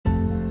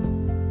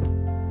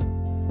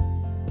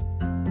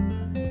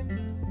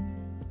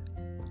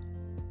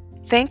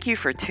Thank you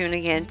for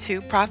tuning in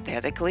to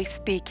Prophetically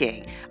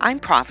Speaking. I'm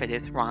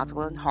Prophetess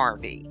Rosalind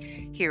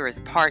Harvey. Here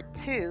is part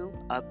 2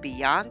 of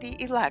Beyond the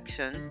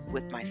Election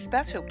with my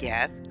special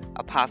guest,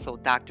 Apostle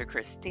Dr.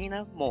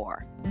 Christina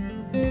Moore.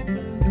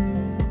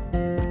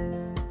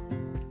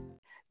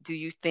 Do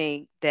you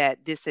think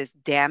that this has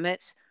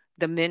damaged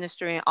the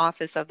ministry and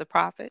office of the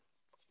prophet?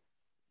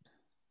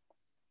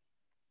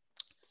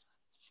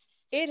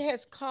 It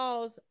has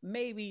caused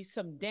maybe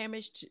some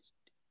damage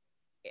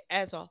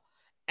as a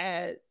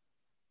as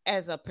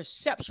as a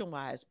perception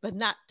wise, but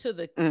not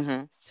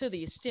Mm-hmm. to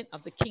the extent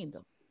of the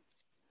kingdom.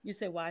 You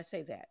say why I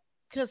say that?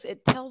 Because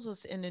it tells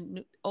us in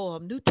the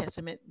New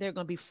Testament there are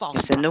going to be false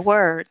It's in the prophets.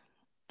 word.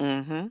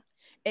 Mm-hmm.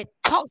 It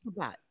talks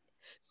about it.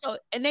 So,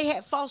 and they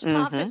had false Mm-hmm.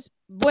 prophets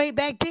way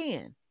back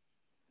then.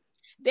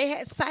 They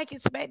had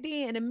psychics back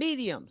then and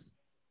mediums.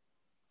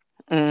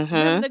 Remember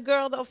Mm-hmm. the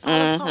girl that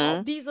followed Paul?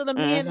 Mm-hmm. These are the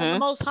men of the Mm-hmm.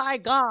 Most High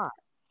God.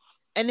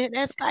 And then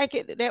that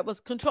psychic that was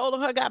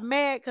controlling her got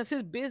mad because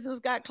his business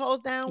got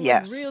closed down when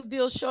Yes. real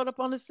deal showed up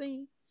on the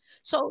scene.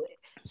 So,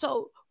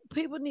 so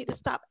people need to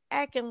stop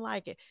acting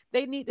like it.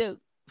 They need to,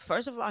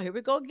 first of all, here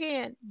we go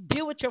again,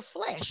 deal with your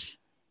flesh.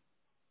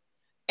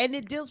 And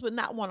it deals with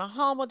not want to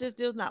humble. This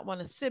deals not want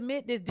to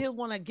submit. This deals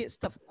want to get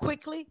stuff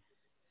quickly.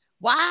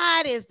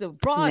 Wide is the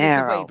broad is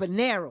the way, Narrow. but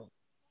narrow.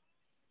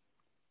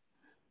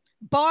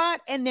 Broad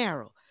and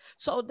narrow.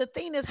 So the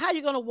thing is, how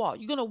you going to walk?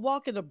 You're going to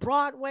walk in the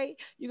broad way.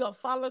 You're going to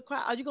follow the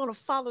crowd. Or you're going to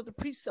follow the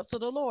precepts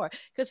of the Lord,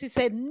 because He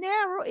said,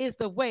 "Narrow is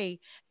the way,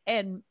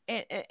 and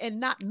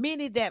not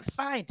many that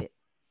find it."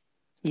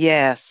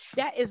 Yes.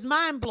 That is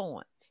mind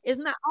blowing. It's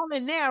not only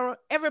narrow;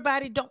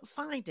 everybody don't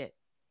find it,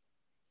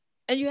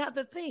 and you have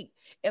to think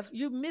if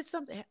you miss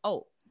something.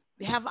 Oh,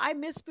 have I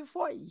missed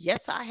before?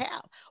 Yes, I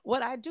have.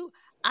 What I do,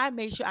 I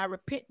make sure I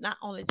repent not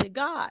only to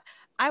God.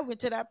 I went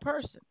to that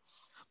person.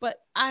 But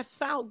I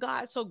found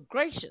God so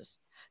gracious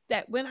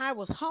that when I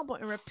was humble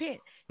and repent,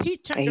 He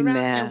turned around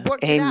and Amen.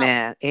 worked it out.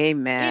 Amen.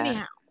 Amen.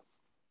 Anyhow,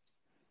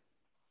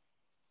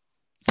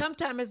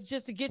 sometimes it's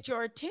just to get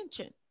your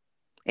attention,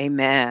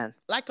 Amen.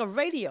 like a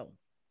radio.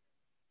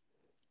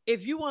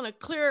 If you want a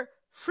clear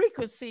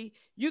frequency,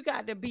 you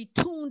got to be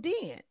tuned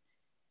in.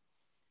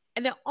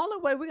 And the only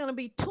way we're going to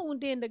be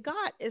tuned in to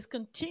God is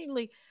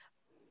continually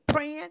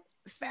praying,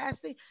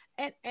 fasting,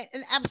 and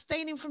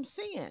abstaining from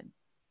sin.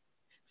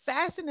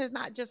 Fasting is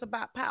not just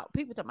about power.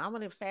 People tell me, I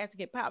want to fast to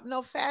get power.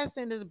 No,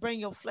 fasting is bring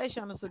your flesh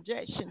under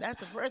subjection. That's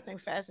the first thing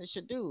fasting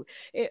should do.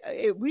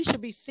 We should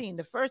be seen.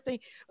 The first thing,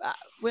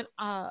 when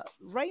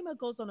Raymond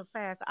goes on a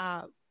fast,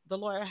 the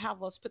Lord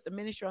have us put the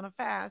ministry on a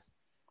fast.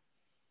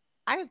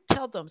 I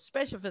tell them,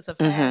 especially if it's a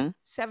fast, Mm-hmm.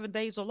 7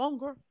 days or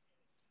longer,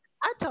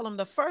 I tell them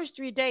the first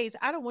 3 days,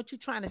 I don't want you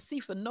trying to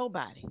see for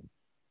nobody.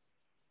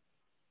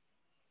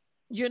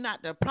 You're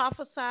not to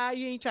prophesy.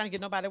 You ain't trying to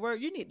get nobody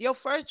word. You need your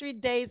first 3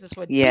 days is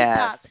for detox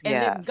Yes. and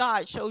letting Yes.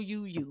 God show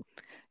you you.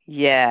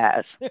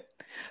 Yes.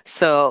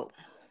 So,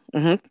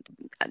 mhm.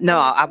 Go No,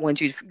 ahead. I want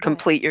you to Go ahead.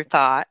 complete your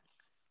thought.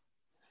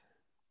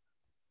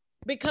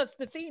 Because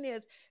the thing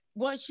is,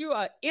 once you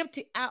are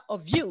empty out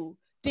of you,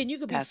 then you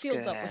can be That's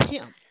filled up good. with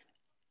Him.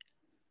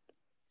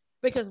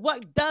 Because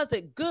what does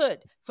it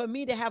good for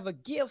me to have a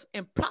gift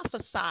and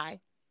prophesy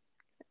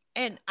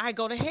and I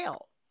go to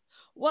hell?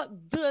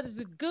 What good is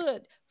it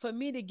good for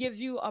me to give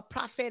you a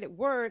prophetic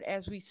word,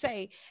 as we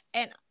say,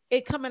 and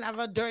it coming out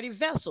of a dirty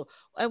vessel?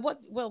 And what,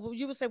 well,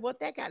 you would say, what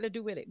that got to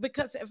do with it?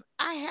 Because if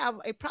I have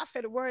a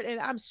prophetic word and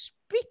I'm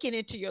speaking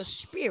into your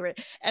spirit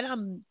and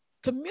I'm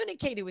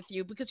communicating with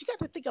you, because you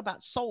got to think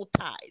about soul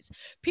ties.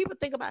 People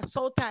think about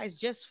soul ties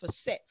just for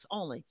sex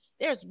only.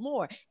 There's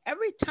more.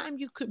 Every time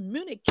you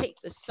communicate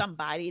to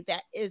somebody,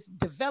 that is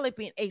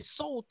developing a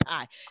soul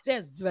tie,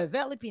 that's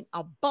developing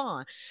a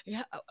bond.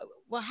 Yeah,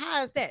 well,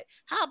 how is that?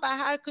 How about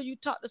how could you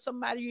talk to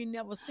somebody you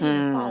never seen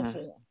and fall Hmm. for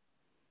them?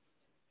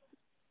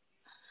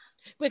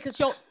 Because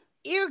your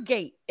ear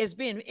gate is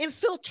being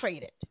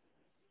infiltrated.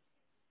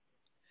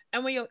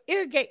 And when your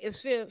ear gate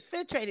is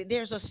infiltrated,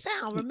 there's a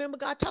sound. Remember,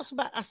 God talks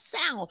about a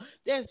sound.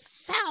 There's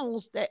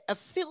sounds that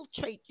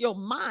infiltrate your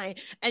mind,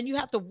 and you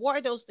have to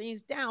ward those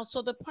things down.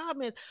 So the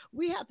problem is,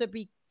 we have to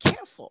be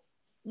careful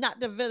not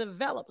to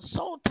develop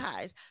soul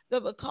ties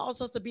that will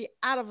cause us to be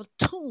out of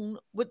tune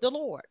with the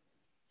Lord.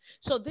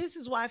 So this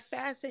is why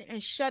fasting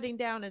and shutting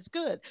down is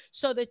good,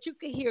 so that you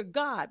can hear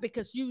God,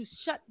 because you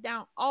shut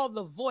down all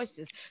the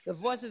voices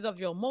of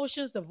your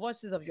emotions, the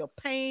voices of your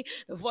pain,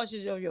 the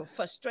voices of your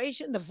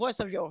frustration, the voice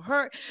of your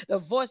hurt, the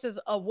voices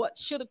of what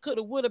shoulda,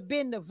 coulda, woulda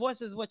been, the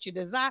voices of what you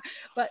desire.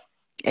 But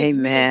it's me,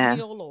 Amen.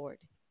 oh Lord.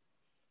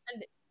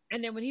 And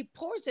and then when He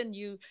pours in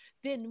you,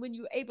 then when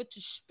you're able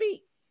to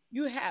speak,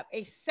 you have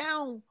a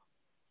sound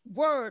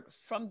word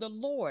from the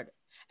Lord,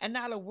 and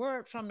not a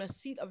word from the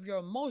seat of your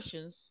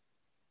emotions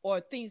or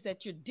things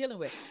that you're dealing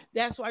with.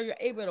 That's why you're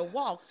able to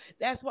walk.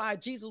 That's why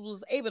Jesus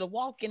was able to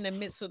walk in the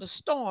midst of the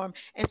storm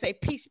and say,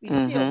 "Peace be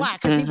still." Mm-hmm. Why?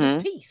 Because He was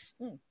Mm-hmm. peace.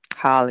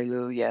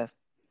 Hallelujah.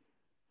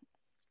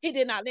 He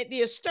did not let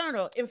the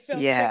external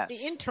infiltrate the Yes.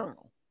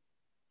 internal.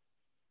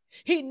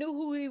 He knew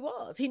who he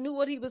was. He knew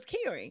what he was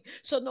carrying.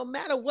 So no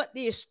matter what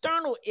the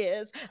external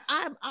is,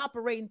 I'm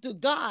operating through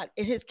God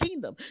in his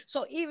kingdom.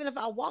 So even if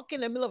I walk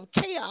in the middle of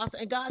chaos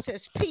and God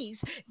says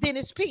peace, then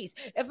it's peace.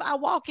 If I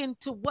walk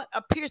into what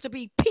appears to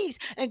be peace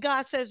and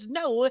God says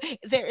no,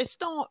 there is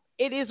storm,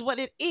 it is what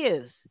it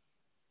is.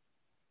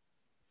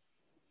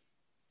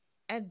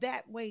 And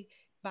that way,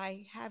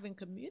 by having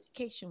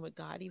communication with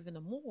God even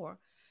more,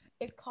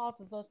 it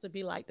causes us to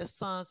be like the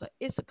sons of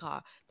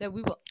Issachar, that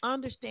we will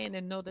understand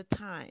and know the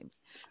times.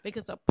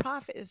 Because a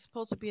prophet is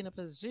supposed to be in a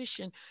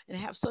position and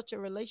have such a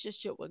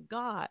relationship with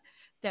God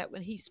that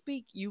when he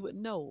speak, you would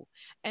know.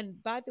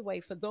 And by the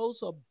way, for those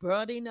who are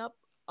burning up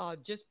or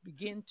just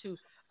begin to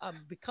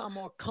become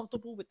more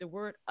comfortable with the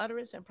word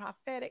utterance and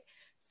prophetic,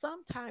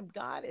 sometimes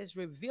God is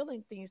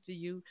revealing things to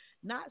you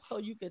not so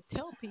you could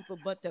tell people,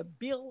 but to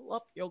build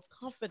up your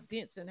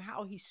confidence in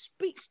how he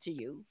speaks to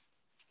you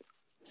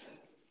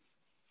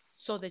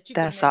so that you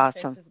can That's manifest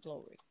awesome. his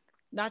glory.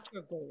 Not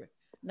your glory,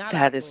 not our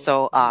That is glory, so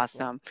but his glory.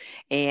 awesome.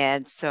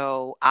 And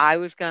so I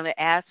was going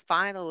to ask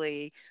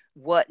finally,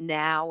 what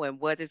now and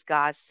what is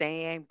God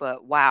saying?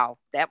 But wow,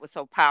 that was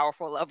so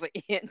powerful of an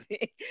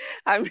ending.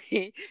 I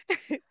mean,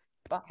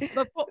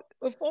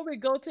 Before we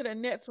go to the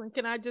next one,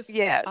 can I just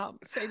yes.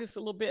 say this a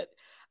little bit?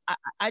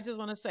 I just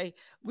want to say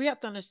we have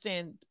to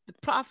understand the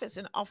prophets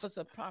and office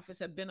of prophets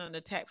have been under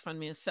attack from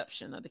the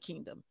inception of the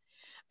kingdom.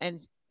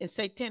 And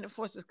satanic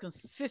forces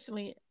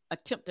consistently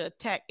attempt to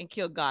attack and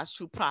kill God's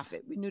true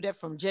prophet. We knew that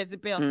from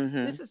Jezebel.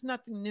 Mhm. This is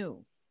nothing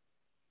new.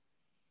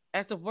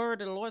 As the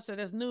word of the Lord said,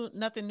 there's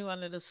nothing new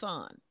under the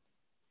sun.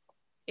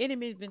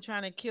 Enemy's been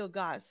trying to kill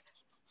God's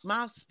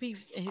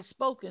mouthpiece and his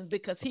spoken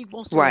because he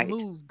wants to Right.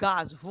 remove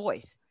God's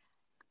voice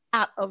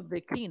out of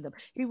the kingdom.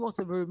 He wants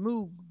to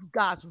remove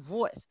God's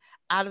voice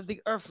out of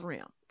the earth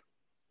realm.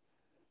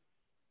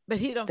 But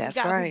he don't That's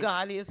forgot who right.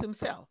 God is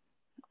himself.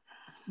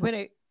 When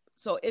it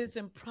so it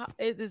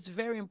is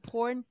very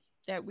important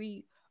that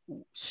we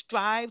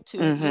strive to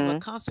live a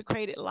Mhm.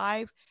 consecrated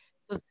life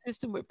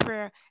consistent with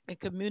prayer and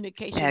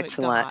communication with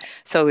Excellent. God.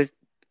 So is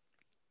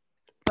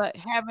But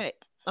having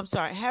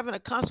a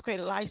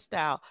consecrated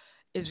lifestyle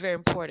is very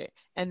important.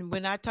 And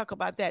when I talk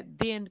about that,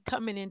 then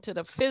coming into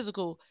the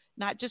physical,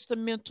 not just the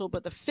mental,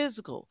 but the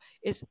physical,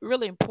 is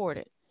really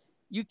important.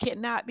 You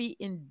cannot be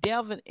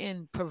endeavoring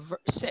in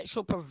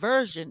sexual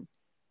perversion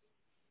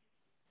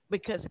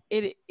because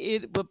it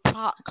will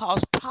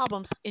cause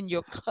problems in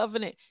your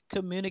covenant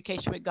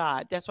communication with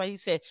God. That's why he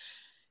said,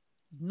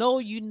 "Know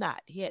you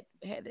not." He had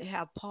to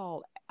have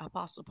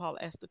Apostle Paul,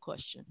 ask the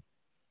question: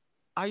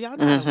 "Are y'all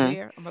not mhm.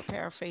 aware?" I'm gonna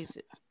paraphrase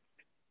it.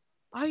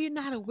 Are you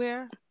not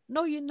aware?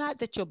 Know you not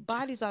that your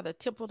bodies are the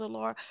temple of the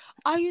Lord?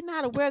 Are you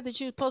not aware that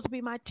you're supposed to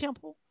be my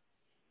temple?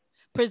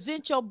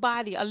 Present your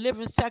body a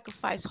living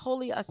sacrifice,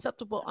 holy,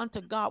 acceptable unto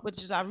God,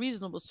 which is our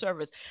reasonable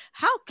service.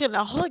 How can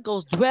the Holy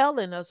Ghost dwell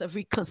in us if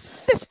we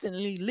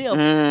consistently live a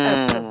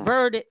Mm.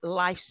 perverted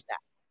lifestyle?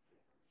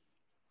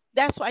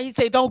 That's why he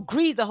said, don't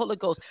grieve the Holy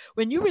Ghost.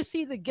 When you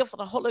receive the gift of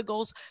the Holy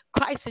Ghost,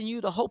 Christ in you,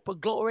 the hope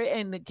of glory,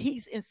 and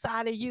he's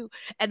inside of you,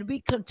 and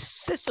we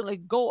consistently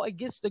go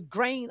against the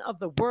grain of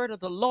the word of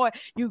the Lord,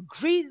 you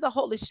grieve the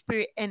Holy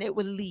Spirit and it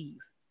will leave.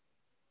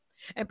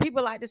 And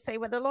people like to say,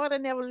 well, the Lord will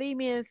never leave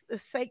me and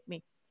forsake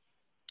me.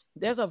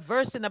 There's a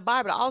verse in the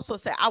Bible that also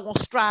say, I won't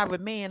strive with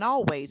man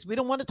always. We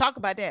don't want to talk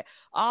about that.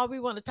 All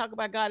we want to talk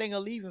about, God ain't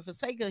gonna leave and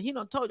forsake us. He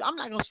done told you, I'm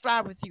not gonna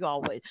strive with you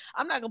always.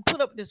 I'm not gonna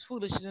put up with this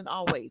foolishness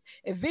always.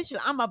 Eventually,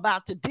 I'm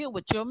about to deal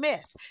with your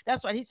mess.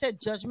 That's why he said,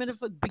 judgment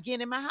will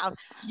begin in my house.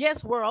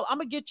 Yes, world, I'm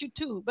gonna get you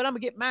too, but I'm gonna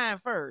get mine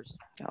first.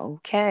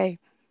 Okay.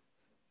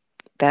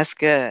 That's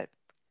good.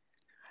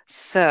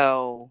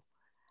 So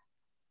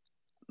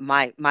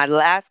my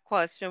last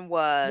question What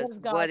was, is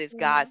God what is saying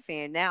God now?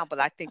 saying now? But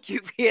I think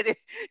you've hit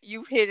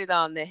it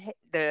on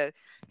the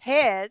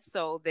head,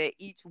 so that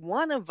each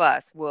one of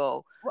us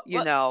will,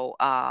 What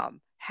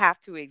have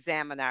to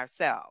examine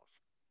ourselves.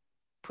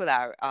 Put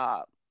our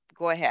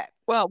go ahead.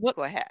 well what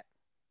Go ahead.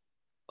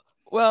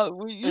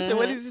 you said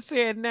what Mhm. is he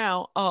saying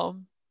now?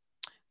 Um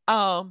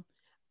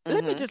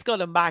Let me Mhm. just go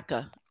to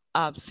Micah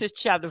 6th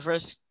chapter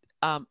verse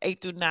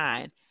 8 through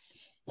 9.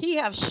 He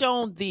have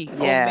shown thee,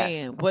 O Yes.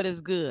 man, what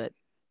is good.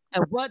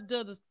 And what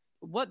does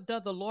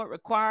the Lord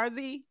require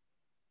thee?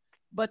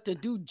 But to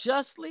do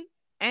justly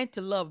and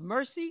to love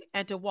mercy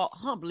and to walk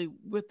humbly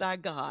with thy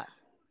God.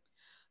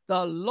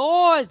 The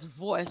Lord's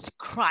voice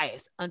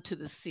crieth unto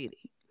the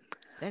city.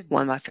 That's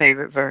One of deep. my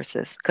favorite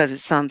verses because it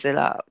sums it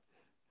up.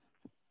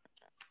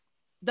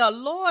 The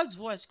Lord's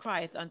voice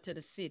crieth unto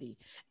the city,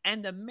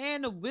 and the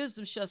man of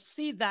wisdom shall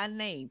see thy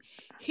name.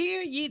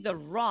 Hear ye the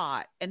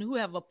rod, and who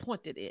have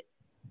appointed it.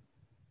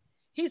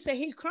 He said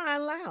he's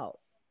crying loud.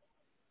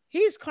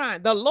 He's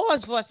crying. The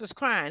Lord's voice is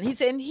crying. He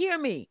said, hear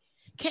me.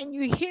 Can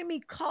you hear me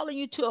calling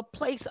you to a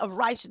place of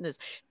righteousness?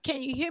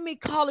 Can you hear me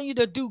calling you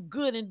to do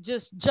good and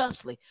just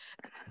justly?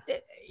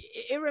 It,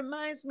 it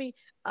reminds me.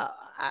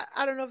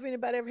 I don't know if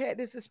anybody ever had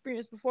this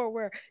experience before,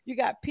 where you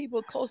got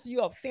people close to you,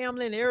 a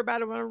family, and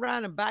everybody run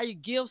around and buy you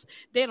gifts.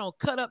 They don't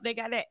cut up. They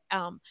got that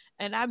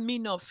and I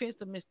mean no offense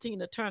to Miss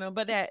Tina Turner,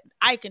 but that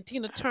Ike and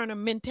Tina Turner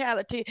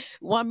mentality.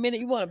 1 minute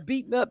you want to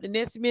beat me up, the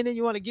next minute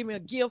you want to give me a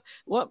gift.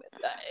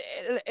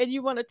 And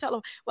you want to tell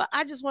them, well,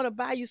 I just want to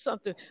buy you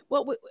something.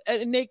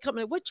 And they come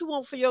in, what you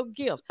want for your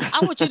gift?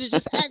 I want you to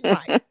just act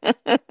right.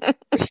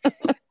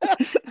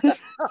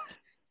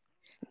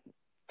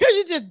 Could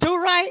you just do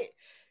right?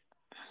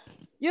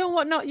 You don't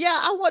want no,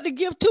 yeah, I want to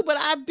give too, but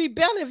I'd be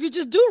better if you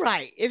just do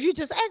right. If you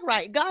just act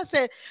right. God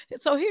said,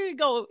 so here you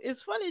go.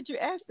 It's funny that you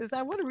asked this.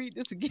 I want to read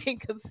this again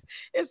because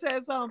it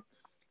says,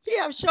 he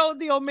have showed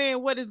the old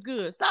man what is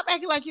good. Stop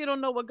acting like you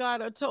don't know what God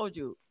has told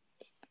you.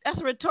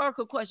 That's a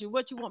rhetorical question.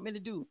 What you want me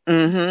to do?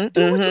 Do what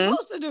you're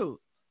supposed to do.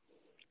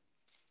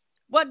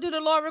 What do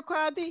the Lord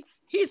require thee?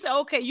 He said,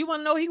 okay, you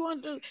want to know what he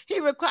want to do? He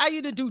require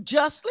you to do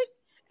justly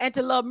and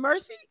to love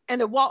mercy and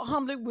to walk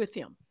humbly with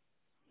him.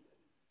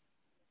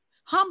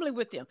 Humbly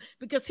with him,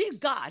 because he's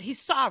God.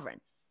 He's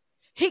sovereign.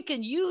 He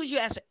can use you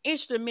as an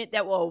instrument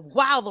that will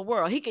wow the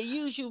world. He can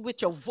use you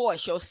with your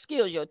voice, your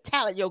skills, your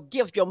talent, your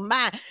gift, your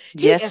mind.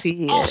 Yes,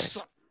 he awesome.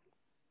 is.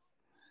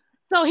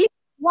 So he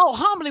walk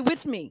humbly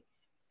with me.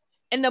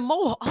 And the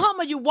more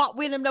humble you walk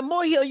with him, the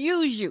more he'll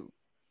use you.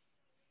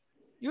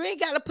 You ain't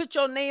got to put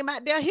your name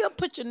out there. He'll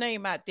put your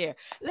name out there.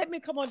 Let me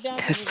come on down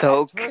to the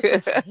So last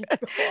good. verse.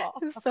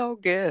 So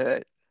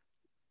good.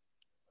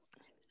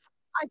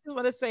 I just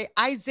want to say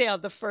Isaiah,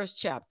 the first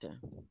chapter.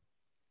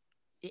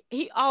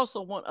 He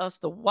also want us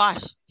to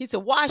wash. He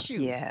said, wash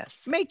you.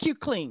 Yes. Make you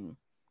clean.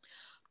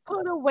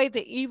 Put away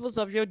the evils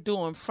of your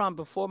doing from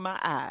before my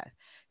eyes.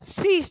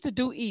 Cease to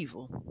do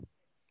evil.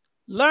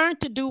 Learn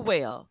to do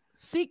well.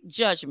 Seek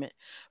judgment.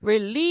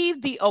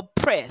 Relieve the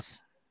oppressed.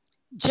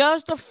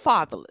 Judge the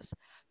fatherless.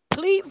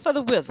 Plead for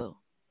the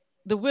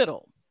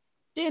widow.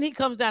 Then he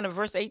comes down to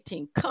verse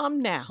 18.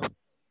 Come now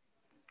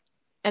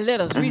and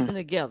let us reason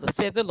together,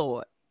 said the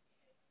Lord.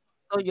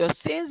 Though your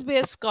sins be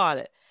as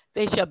scarlet,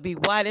 they shall be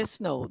white as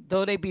snow.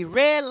 Though they be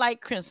red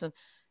like crimson,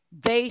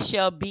 they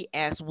shall be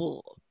as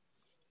wool.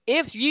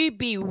 If ye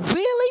be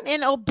willing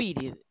and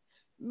obedient,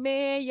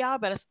 man, y'all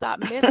better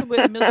stop messing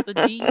with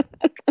Mr. D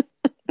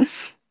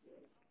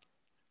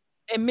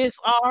and Miss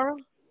R.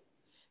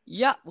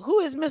 Yeah, who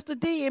is Mr.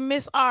 D and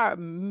Miss R?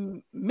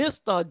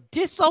 Mr.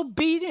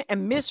 Disobedient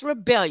and Miss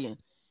Rebellion.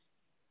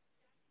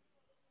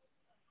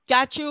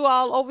 Got you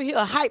all over here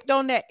hyped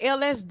on that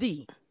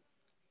LSD.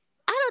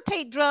 I don't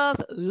take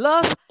drugs,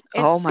 lust,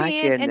 and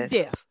sin and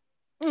death.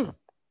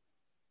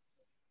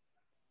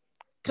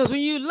 Because when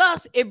you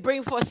lust, it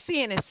brings forth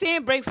sin, and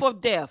sin brings forth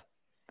death.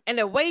 And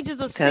the wages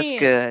of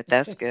sin.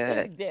 That's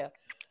good. Death.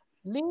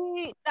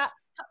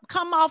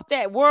 Come off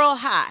that world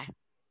high.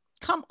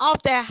 Come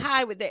off that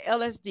high with the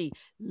LSD.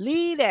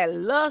 Leave that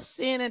lust,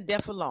 sin, and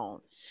death alone.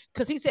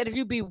 Because he said, if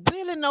you be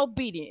willing and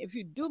obedient, if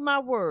you do my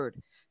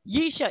word,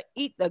 ye shall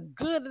eat the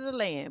good of the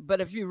land. But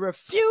if you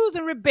refuse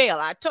and rebel,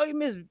 I told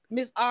you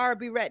Miss R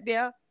be right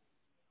there.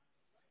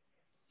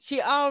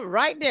 She all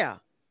right there.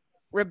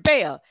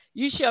 Rebel,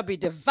 you shall be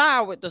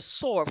devoured with the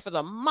sword, for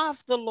the mouth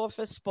of the Lord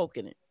has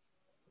spoken it.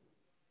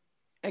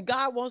 And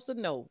God wants to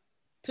know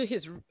to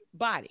his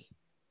body,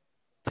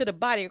 to the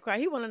body of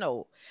Christ. He want to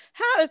know,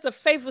 how is the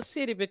faithful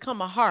city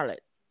become a harlot?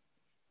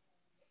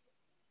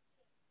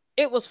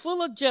 It was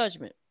full of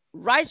judgment,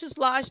 righteous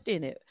lodged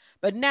in it,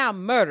 but now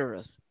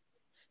murderers.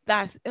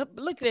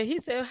 Look at it.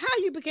 He said, how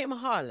you became a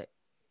harlot?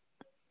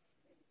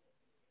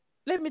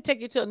 Let me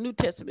take you to a New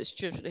Testament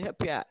scripture to help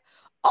you out.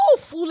 Oh,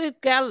 foolish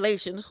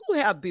Galatians, who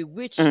have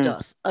bewitched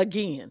us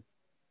again?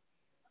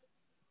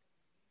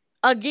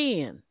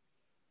 Again.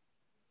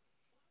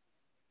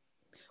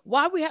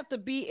 Why we have to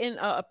be in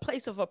a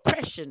place of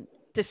oppression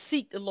to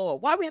seek the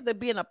Lord? Why we have to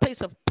be in a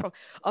place of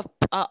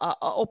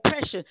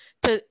oppression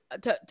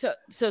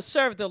to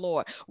serve the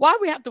Lord? Why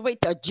we have to wait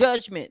till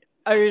judgment,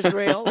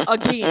 Israel,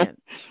 again?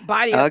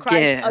 Body of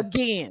Christ,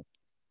 again.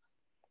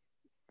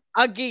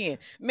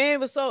 Man, it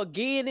was so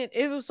again.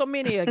 It was so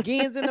many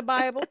agains in the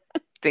Bible.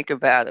 Think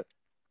about it.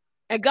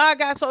 And God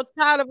got so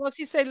tired of us.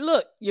 He said,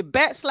 look, you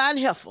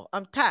backsliding heifer.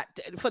 I'm tired.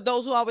 For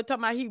those who always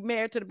talking about he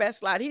married to the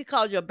backslide, he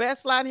called you a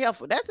backsliding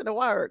heifer. That's in the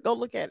word. Go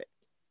look at it.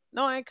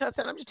 No, I ain't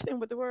cussing. I'm just telling you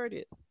what the word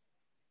is.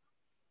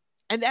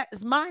 And that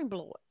is mind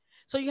blowing.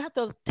 So you have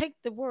to take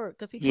the word,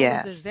 because he told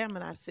us to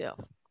examine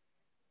ourselves.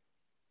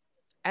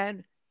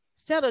 And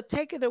instead of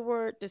taking the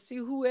word to see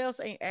who else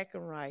ain't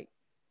acting right,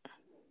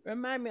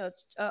 remind me of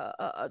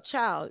a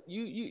child.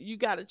 You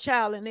got a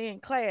child and they in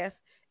class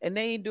and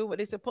they ain't doing what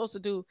they're supposed to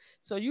do.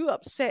 So you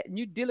upset and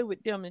you dealing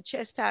with them and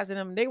chastising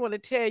them. And they want to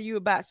tell you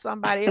about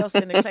somebody else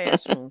in the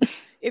classroom.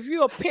 If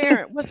you're a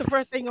parent, what's the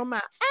first thing on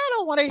mind? I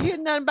don't want to hear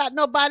nothing about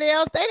nobody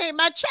else. That ain't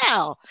my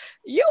child.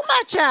 You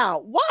my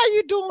child. Why are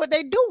you doing what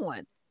they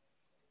doing?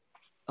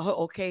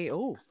 Oh, okay.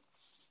 Oh,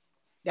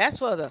 that's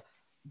for the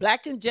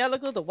black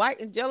evangelical, the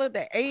white evangelical,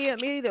 the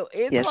AME.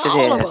 It's for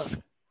all of us.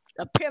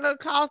 The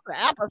Pentecost,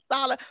 the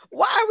apostolic.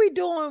 Why are we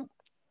doing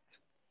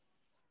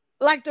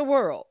like the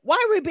world? Why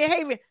are we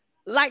behaving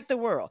like the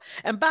world?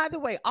 And by the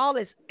way, all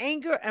this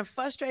anger and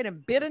frustration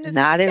and bitterness,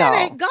 not at all.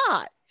 That ain't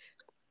God.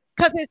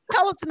 Because it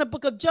tells us in the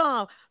book of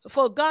John,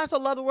 for God so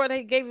loved the world that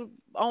he gave his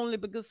only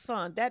begotten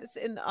son. That is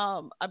in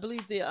I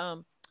believe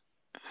the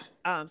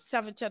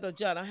seventh chapter of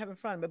John. I have in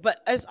front of me.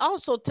 But it's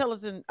also tell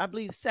us in, I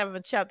believe,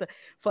 seventh chapter,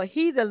 for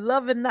he that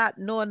loveth not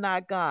knoweth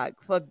not God,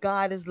 for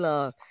God is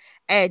love.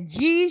 And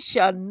ye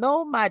shall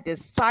know my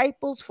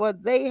disciples, for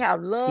they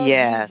have loved ye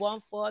Yes.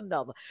 one for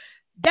another.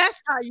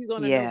 That's how you're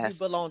gonna know if you Yes.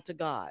 belong to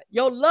God.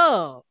 Your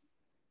love.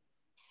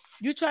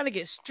 You trying to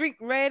get street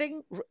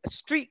rating.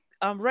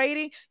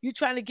 You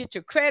trying to get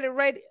your credit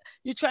rating.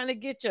 You trying to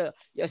get your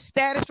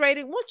status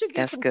rating. Won't you get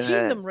That's some good.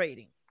 kingdom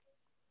rating?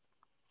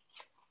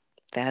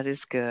 That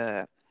is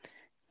good.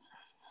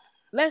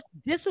 Let's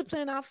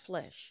discipline our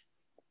flesh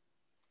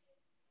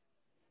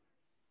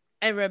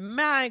and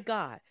remind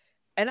God.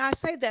 And I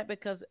say that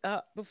because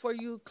before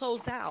you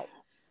close out,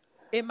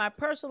 in my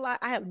personal life,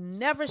 I have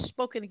never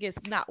spoken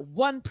against not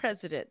one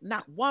president,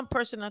 not one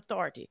person in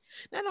authority.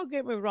 Now, don't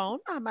get me wrong.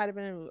 I might have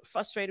been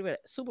frustrated with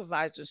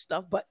supervisors and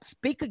stuff, but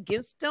speak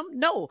against them?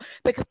 No,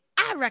 because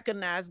I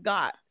recognize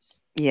God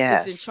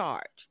is in Yes.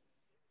 charge.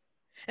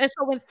 And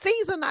so when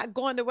things are not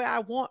going the way I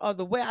want or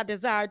the way I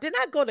desire, then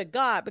I go to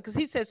God because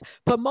He says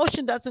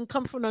promotion doesn't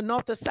come from the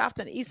north, the south,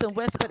 and the east and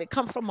west, but it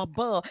comes from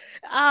above.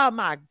 Oh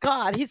my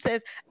God. He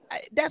says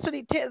that's what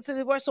He tells in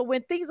His word. So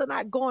when things are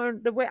not going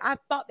the way I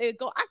thought they'd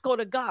go, I go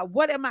to God.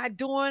 What am I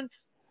doing?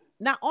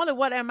 Not only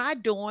what am I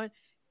doing,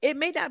 it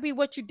may not be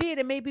what you did,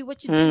 it may be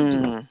what you didn't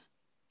do. Mm.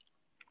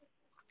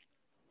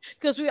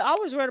 Because we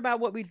always worried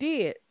about what we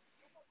did,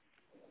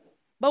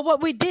 but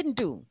what we didn't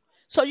do.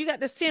 So you got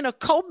the sin of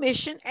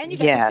commission and you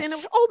got the sin of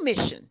Yes.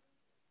 omission.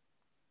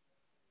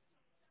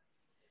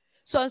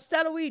 So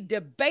instead of we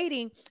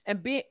debating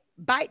and being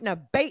biting a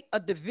bait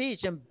of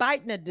division,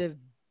 biting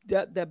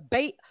the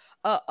bait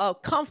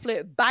of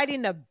conflict,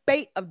 biting the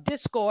bait of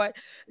discord,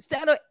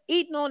 instead of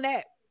eating on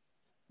that,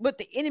 what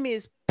the enemy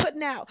is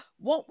putting out,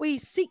 won't we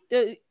seek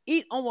to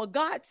eat on what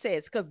God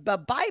says? Because the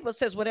Bible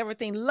says, "What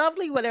everything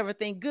lovely, what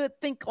everything good,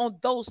 think on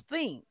those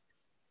things."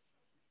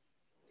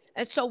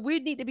 And so we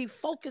need to be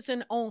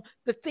focusing on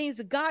the things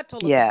that God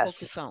told us to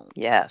focus Yes. on.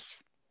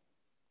 Yes.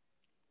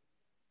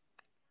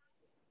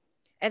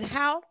 And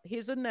how?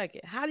 Here's a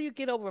nugget. How do you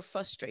get over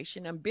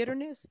frustration and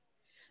bitterness?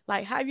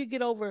 Like how you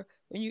get over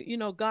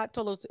when God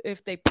told us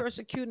if they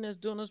persecuting us,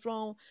 doing us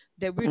wrong,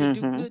 that we're to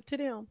do Mm-hmm. good to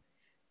them.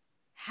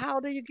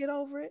 How do you get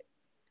over it?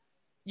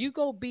 You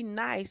go be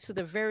nice to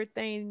the very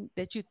thing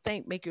that you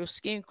think make your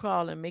skin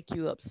crawl and make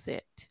you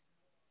upset.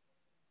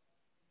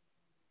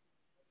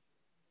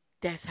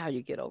 That's how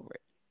you get over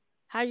it.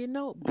 How you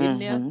know? Been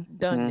there, Mm-hmm.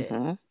 done that.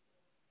 Mm-hmm.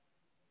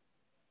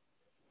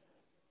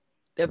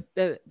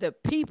 The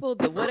people,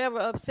 the whatever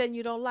upsetting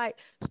you don't like,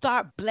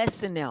 start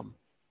blessing them.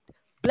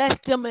 Bless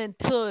them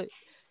until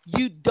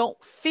you don't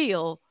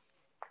feel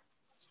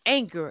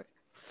anger,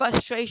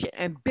 frustration,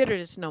 and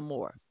bitterness no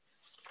more.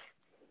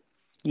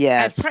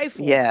 And Yes. pray for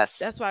them. Yes.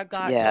 That's why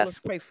God told us Yes.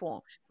 pray for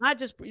them. Not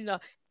just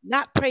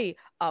not pray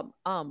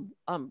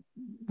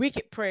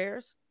wicked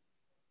prayers.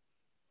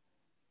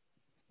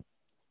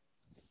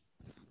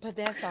 But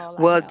that's all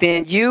I Well, have for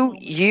then this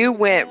moment, you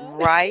went sweetheart.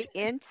 right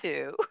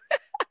into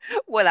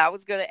what I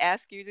was going to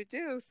ask you to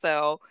do.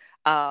 So,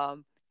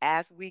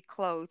 as we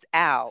close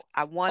out,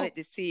 I Oh, wanted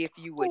to see if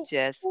you would oh,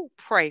 just oh.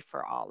 pray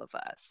for all of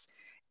us.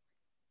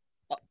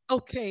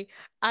 Okay.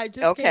 I just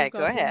came Okay, go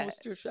across one more ahead.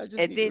 scripture. I just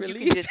And need to then you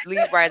can release. just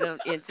lead right on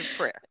into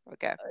prayer.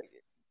 Okay.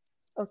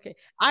 Okay.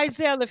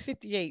 Isaiah the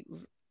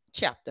 58th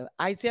chapter.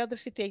 Isaiah the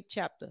 58th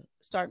chapter,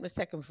 starting the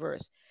second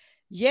verse.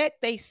 Yet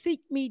they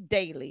seek me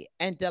daily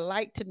and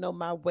delight to know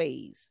my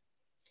ways.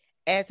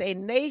 As a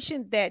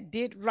nation that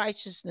did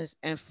righteousness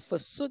and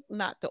forsook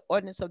not the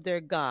ordinance of their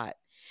God,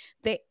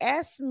 they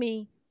ask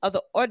me of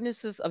the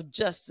ordinances of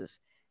justice.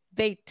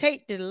 They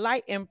take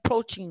delight in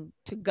approaching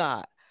to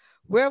God.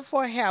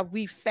 Wherefore have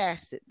we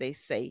fasted, they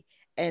say,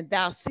 and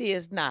thou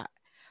seest not?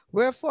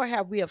 Wherefore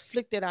have we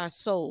afflicted our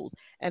souls,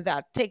 and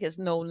thou takest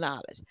no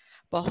knowledge?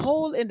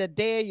 Behold, in the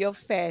day of your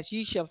fast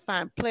ye shall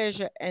find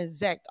pleasure and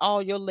exact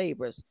all your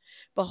labors.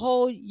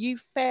 Behold, ye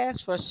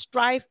fast for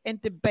strife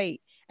and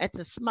debate, and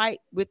to smite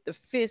with the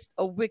fist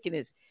of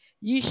wickedness.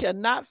 Ye shall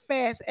not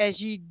fast as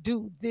ye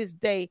do this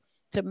day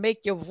to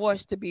make your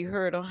voice to be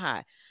heard on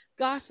high.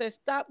 God says,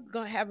 stop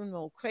having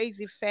no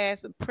crazy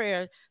fast and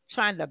prayer,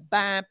 trying to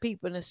bind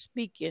people and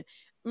speaking.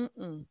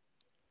 Mm-mm,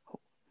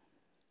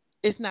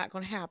 it's not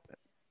going to happen.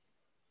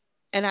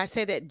 And I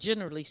say that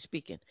generally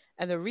speaking.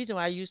 And the reason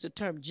why I use the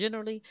term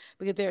generally,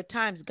 because there are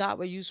times God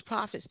will use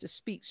prophets to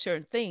speak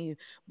certain things,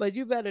 but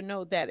you better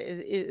know that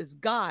it is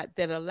God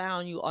that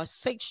allowing you or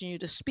sanctioning you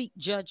to speak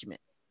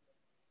judgment.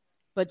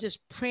 But just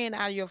praying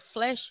out of your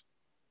flesh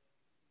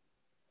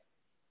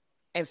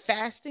and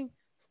fasting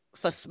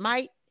for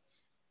smite,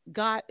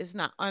 God is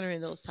not honoring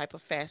those type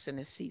of fasts in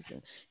this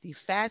season. The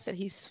fast that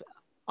He's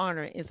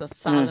honoring is a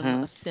solemn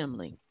Mm-hmm.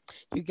 assembly.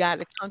 You got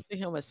to come to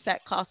Him with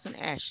sackcloth and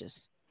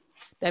ashes.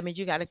 That means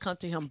you got to come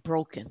to Him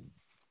broken,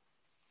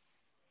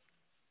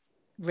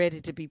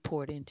 ready to be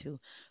poured into.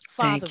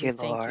 Father, Thank we you,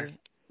 thank Lord. you.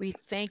 We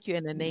thank you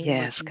in the name of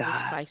Yes, Jesus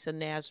God. Christ of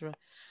Nazareth.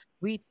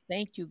 We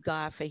thank you,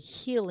 God, for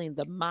healing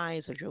the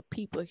minds of your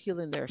people,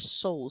 healing their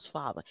souls,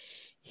 Father.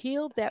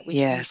 Heal that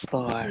which needs Yes, to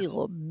be Lord.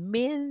 healed,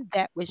 mend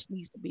that which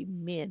needs to be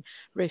mend,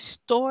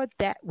 restore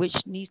that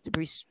which needs to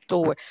be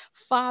restored.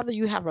 Father,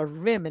 you have a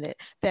remnant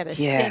that is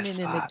Yes, standing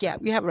in the Father. gap.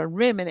 You have a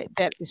remnant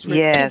that is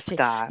Yes, repenting.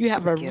 God. You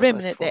have a Forgive us,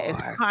 remnant that is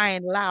Lord.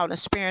 crying loud and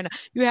sparing.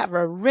 You have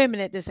a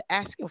remnant that's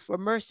asking for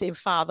mercy,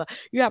 Father.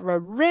 You have a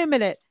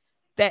remnant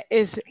that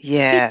is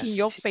seeking Yes.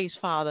 your face,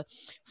 Father.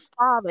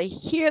 Father,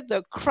 hear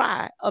the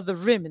cry of the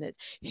remnant.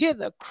 Hear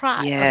the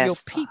cry of your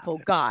Yes, people,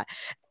 Father. God.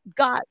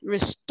 God,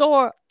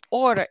 restore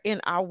order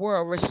in our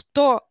world.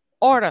 Restore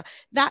order,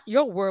 not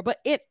your world, but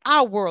in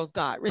our world,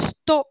 God.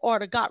 Restore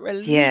order, God.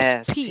 Release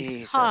Yes, peace.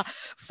 Ha, Jesus.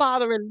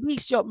 Father,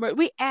 release your mercy.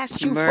 We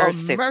ask you for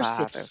Mercy, mercy.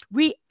 Father.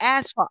 We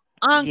ask for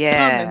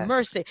uncommon Yes.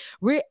 mercy.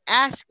 We're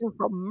asking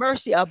for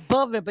mercy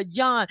above and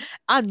beyond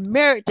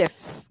unmerited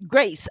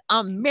grace,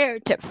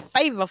 unmerited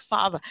favor,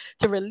 Father,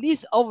 to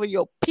release over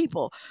your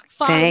people.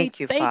 Father, we Thank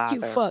you, thank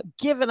you Father. for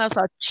giving us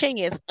a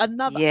chance,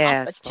 another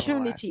Yes, Lord.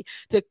 opportunity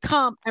to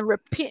come and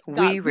repent, God.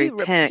 We We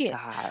repent, repent.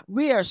 God.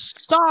 We are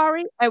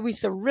sorry and we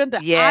surrender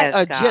our Yes,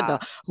 agenda.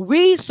 God.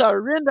 We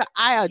surrender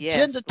our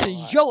agenda Yes, to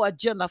Lord. your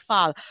agenda,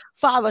 Father.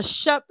 Father,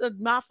 shut the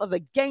mouth of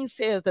the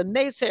gainsayers, the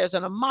naysayers,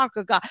 and the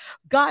mocker, God.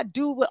 God,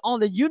 do what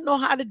only you know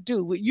how to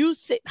do. When you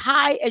sit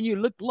high and you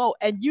look low,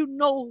 and you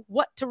know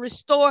what to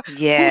restore,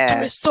 who to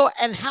Yes. restore,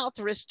 and how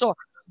to restore.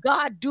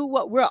 God, do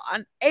what we're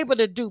unable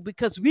to do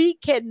because we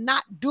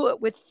cannot do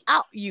it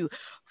without you.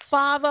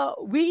 Father,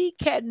 we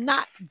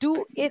cannot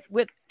do it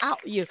without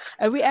you.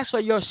 And we ask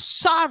for your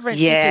sovereign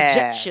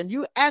interjection. Yes.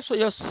 You ask for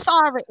your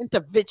sovereign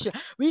intervention.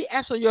 We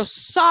ask for your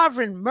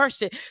sovereign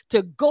mercy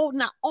to go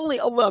not only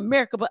over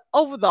America, but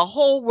over the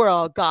whole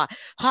world, God.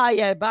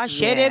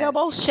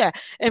 Yes.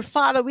 And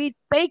Father, we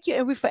thank you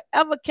and we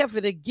forever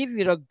careful to give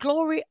you the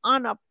glory,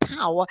 honor,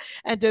 power,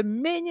 and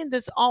dominion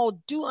that's all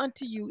due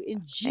unto you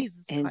in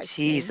Jesus In Christ's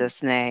name.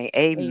 Jesus' name.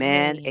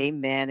 Amen. Amen.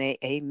 Amen.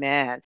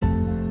 Amen.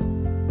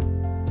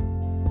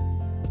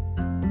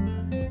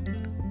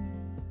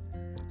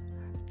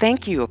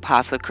 Thank you,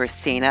 Apostle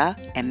Christina,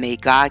 and may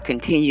God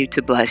continue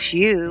to bless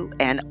you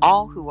and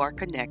all who are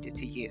connected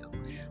to you.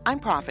 I'm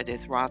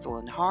Prophetess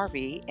Rosalind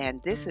Harvey,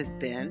 and this has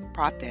been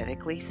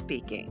Prophetically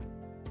Speaking.